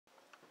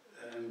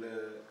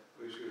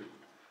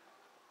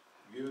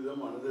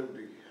another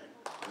big hand.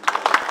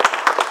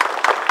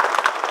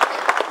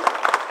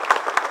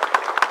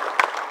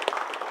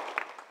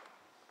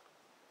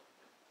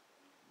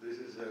 This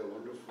is a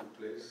wonderful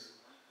place.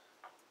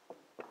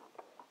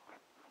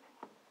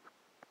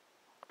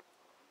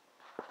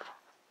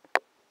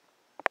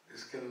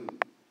 This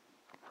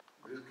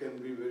can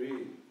be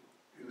very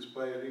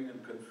inspiring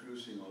and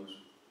confusing also.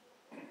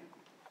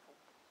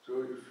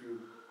 So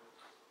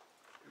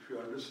if you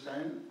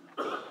understand,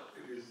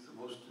 it is the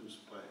most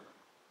inspiring.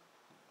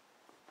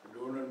 If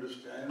you don't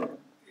understand,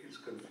 it's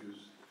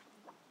confusing.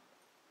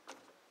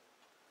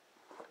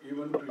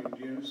 Even to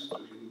Indians, to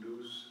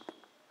Hindus,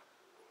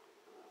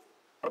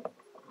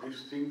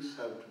 these things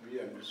have to be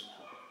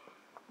understood.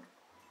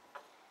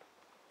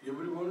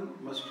 Everyone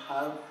must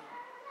have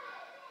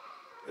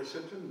a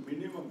certain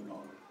minimum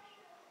knowledge.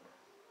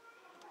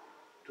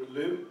 To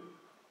live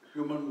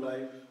human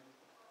life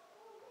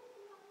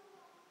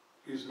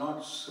is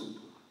not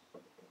simple,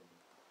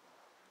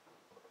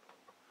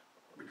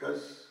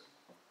 because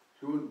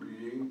human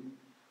being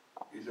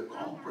is a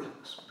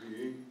complex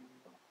being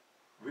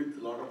with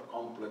a lot of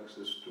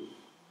complexes too.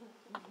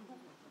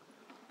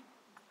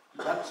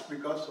 That's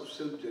because of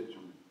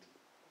self-judgment.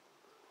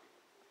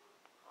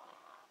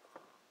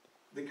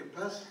 The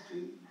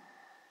capacity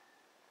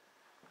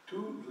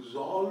to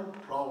resolve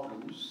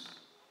problems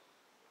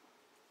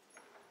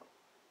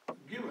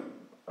given.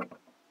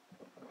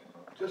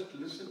 Just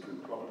listen to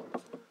the problem.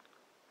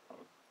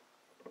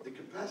 The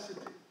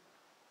capacity,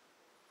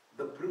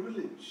 the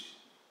privilege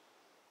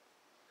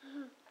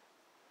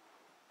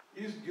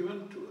is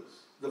given to us.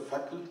 The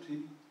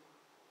faculty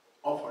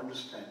of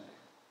understanding,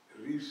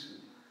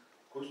 reasoning,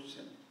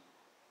 questioning,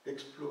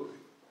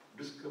 exploring,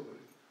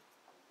 discovering.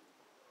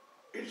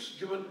 It's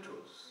given to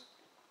us.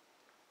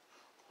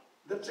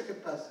 That's a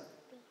capacity.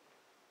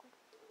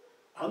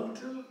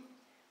 Until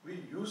we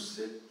use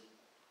it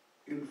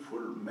in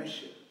full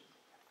measure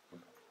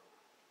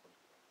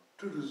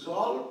to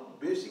resolve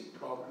basic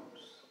problems,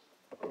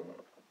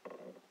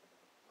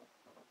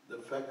 the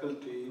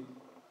faculty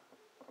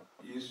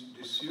is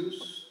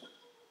disused,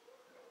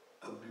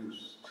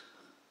 abused.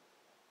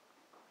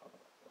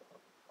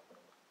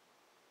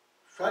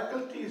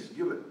 Faculty is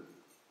given.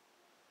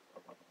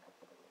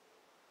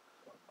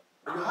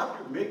 You have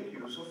to make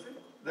use of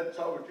it. That's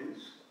how it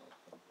is.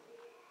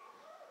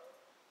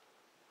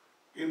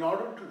 In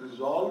order to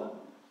resolve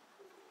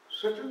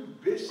certain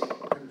basic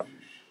confusion,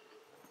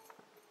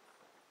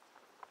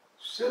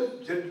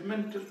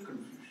 self-judgmental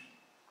confusion.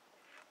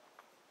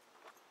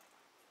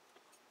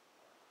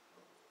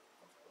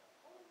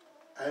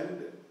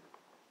 And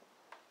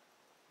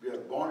we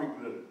are born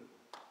ignorant.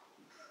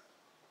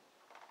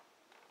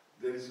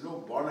 There is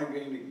no born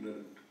again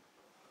ignorant.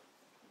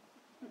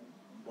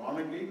 Born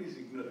again is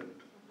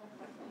ignorant.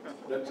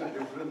 That's a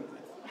different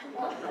thing.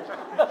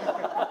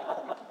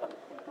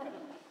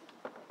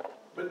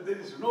 But there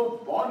is no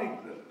born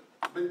ignorant.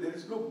 But there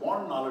is no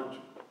born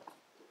knowledgeable.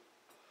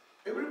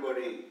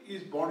 Everybody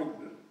is born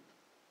ignorant.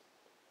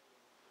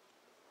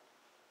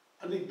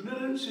 And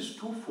ignorance is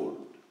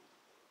twofold.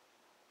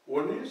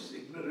 One is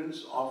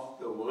ignorance of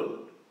the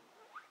world,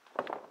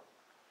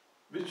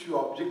 which you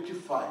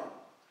objectify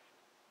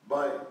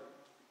by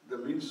the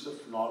means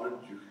of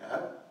knowledge you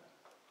have,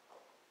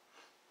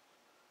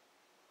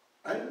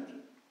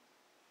 and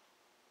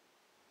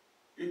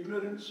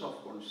ignorance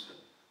of oneself.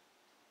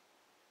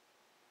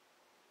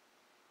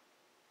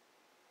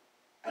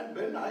 And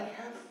when I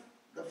have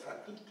the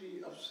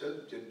faculty of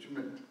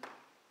self-judgment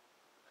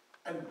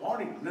and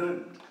born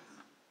ignorant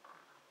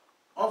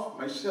of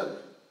myself,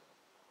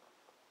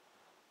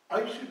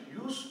 I should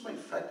use my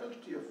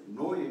faculty of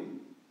knowing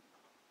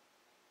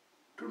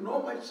to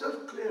know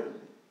myself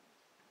clearly.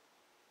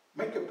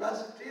 My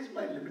capacities,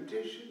 my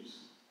limitations,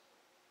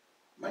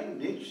 my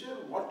nature,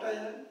 what I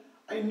am,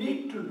 I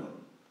need to know.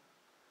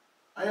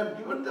 I am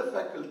given the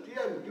faculty,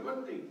 I am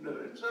given the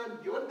ignorance, I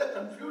am given the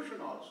confusion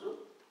also.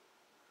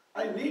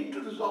 I need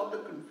to resolve the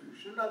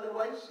confusion,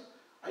 otherwise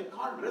I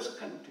can't rest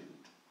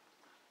content.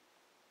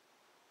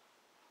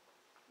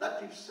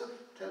 That itself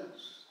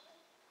tells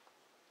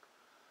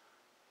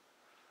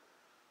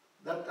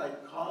that I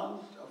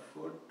can't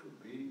afford to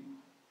be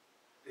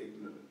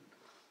ignorant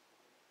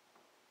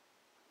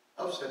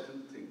of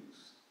certain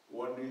things.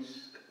 One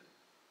is,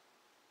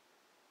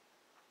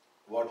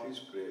 what is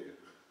prayer?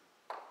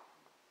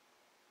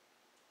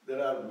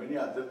 There are many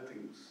other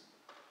things.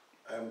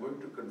 I am going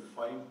to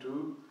confine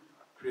to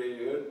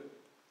prayer,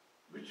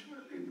 which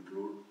will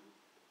include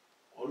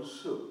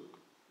also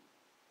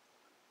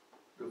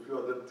a few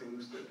other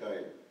things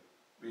that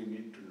we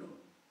need to know.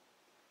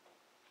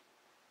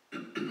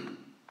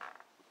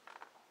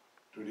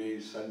 Today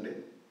is Sunday.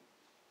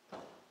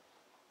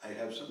 I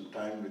have some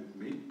time with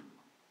me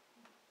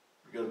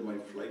because my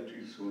flight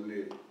is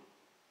only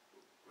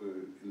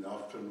in the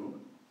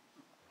afternoon.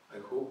 I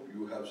hope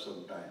you have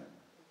some time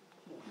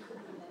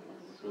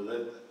so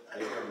that I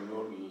have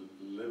no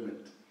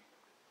limit.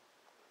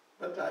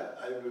 But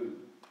I will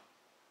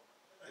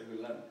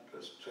not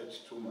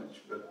stretch too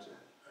much, but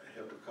I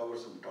have to cover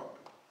some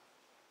topic.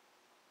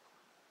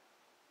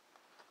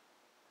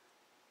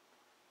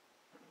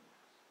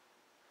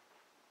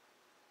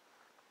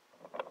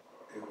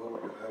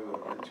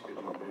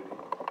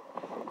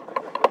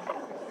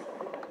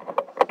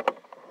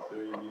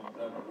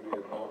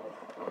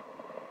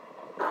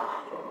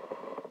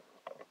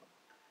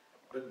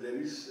 but there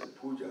is a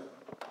puja.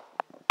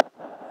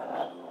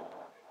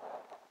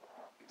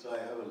 So I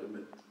have a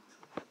limit.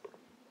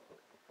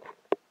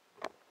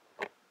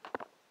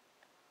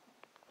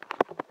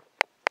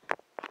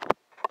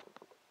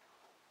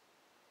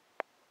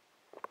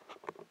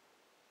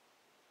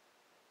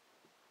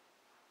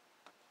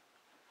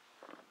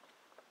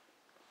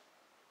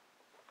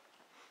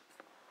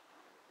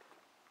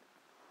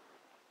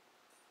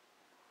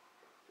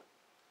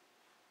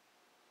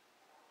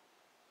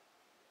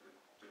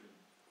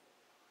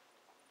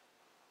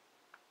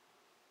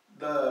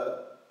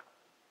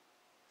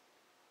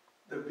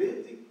 The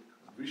Vedic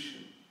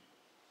vision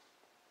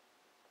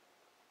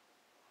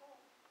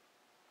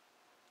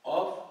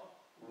of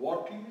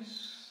what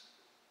is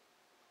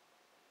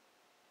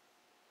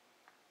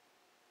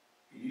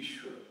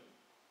Ishvara,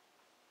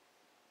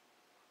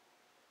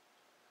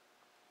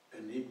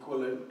 an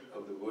equivalent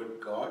of the word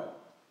God.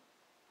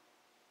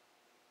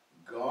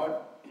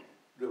 God,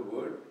 the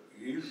word,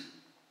 is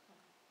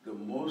the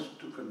most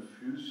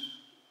confused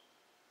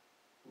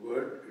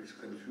word, it's a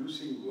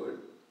confusing word,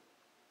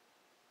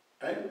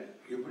 and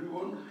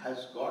everyone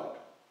has got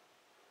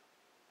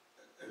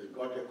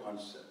a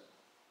concept.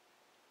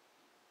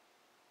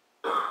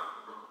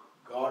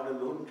 God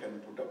alone can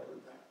put up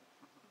with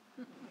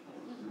that.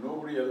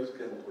 Nobody else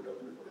can put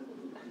up with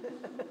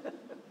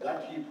that.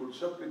 That he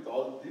puts up with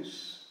all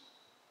this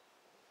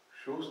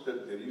shows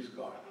that there is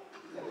God.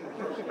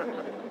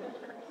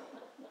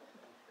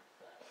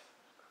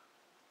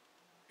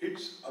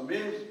 It's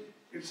amazing.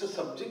 It's a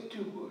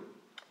subjective word.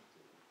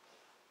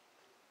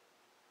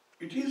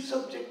 It is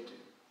subjective.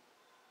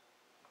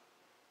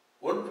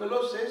 One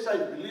fellow says, I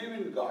believe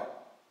in God.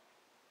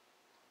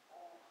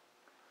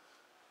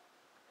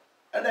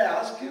 And I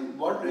ask him,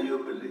 what do you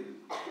believe?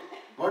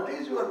 What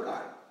is your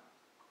God?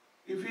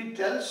 If he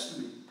tells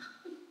me,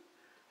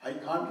 I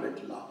can't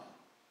let laugh.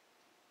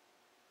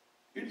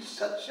 It's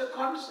such a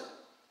concept.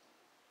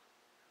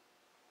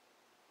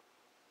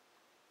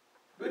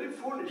 Very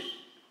foolish.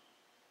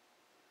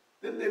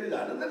 Then there is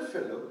another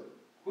fellow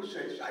who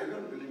says, I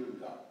don't believe in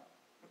God.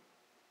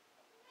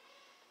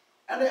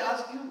 And I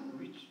ask him,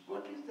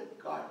 what is that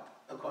God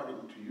according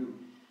to you?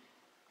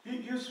 He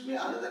gives me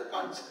another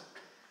concept.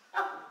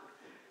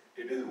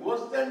 It is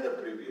worse than the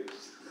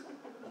previous.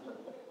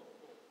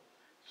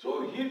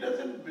 So he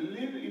doesn't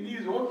believe in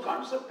his own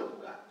concept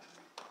of God.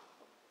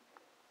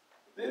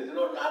 There is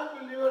no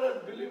non-believer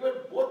and believer,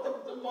 both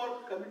of them are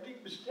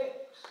committing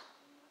mistakes.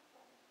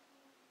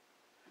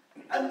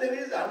 And there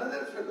is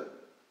another fellow.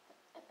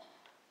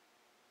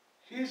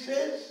 He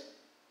says,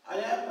 I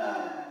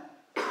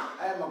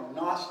am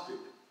agnostic.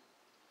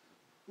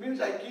 Means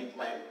I keep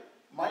my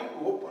mind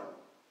open.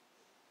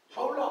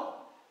 How long?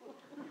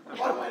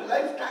 For my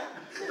lifetime.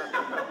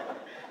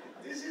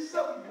 This is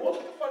the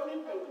most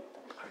funny fellow.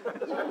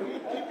 So he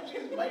keeps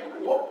his mind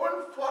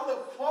open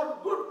for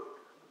good.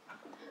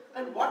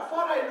 And what for,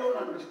 I don't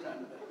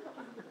understand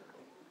that.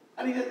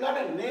 And he has got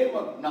a name,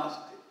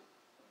 agnostic.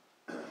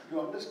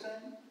 You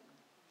understand?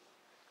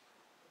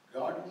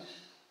 God is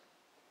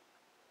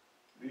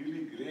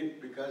really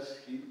great because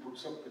he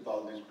puts up with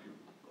all these people.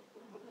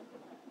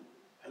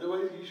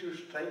 Otherwise, he should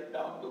strike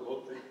down the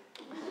whole thing.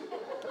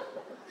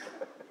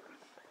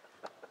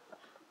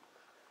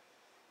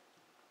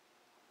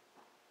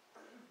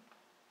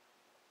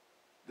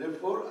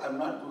 Therefore, I am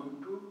not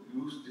going to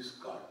use this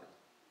card.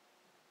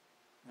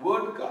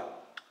 Word card.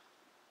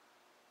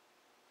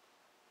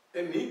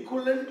 An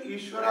equivalent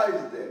Ishvara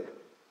is there.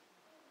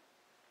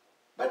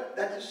 But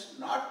that is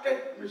not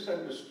yet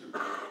misunderstood.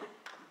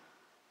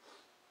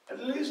 At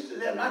least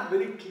they are not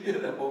very clear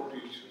about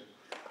Ishvara.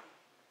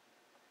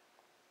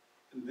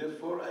 And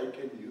therefore, I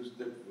can use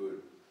that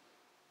word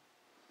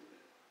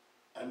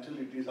until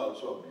it is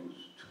also abused.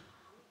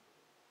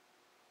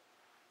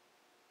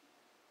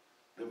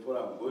 Therefore,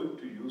 I am going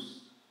to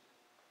use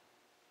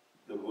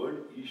the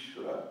word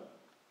Ishvara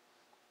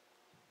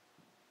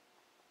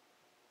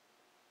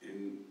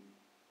in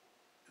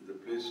the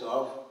place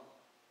of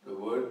the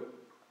word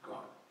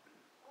God.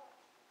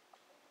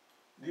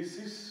 This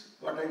is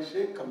what I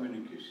say,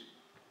 communication.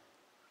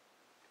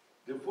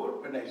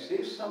 Therefore, when I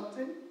say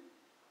something,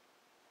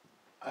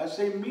 as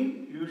I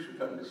mean, you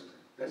should understand.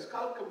 That's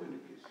called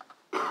communication.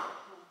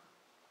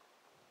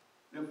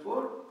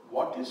 Therefore,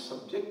 what is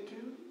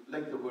subjective,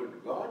 like the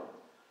word God,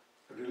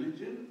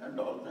 religion and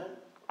all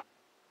that,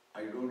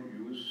 I don't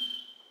use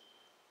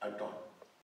at all.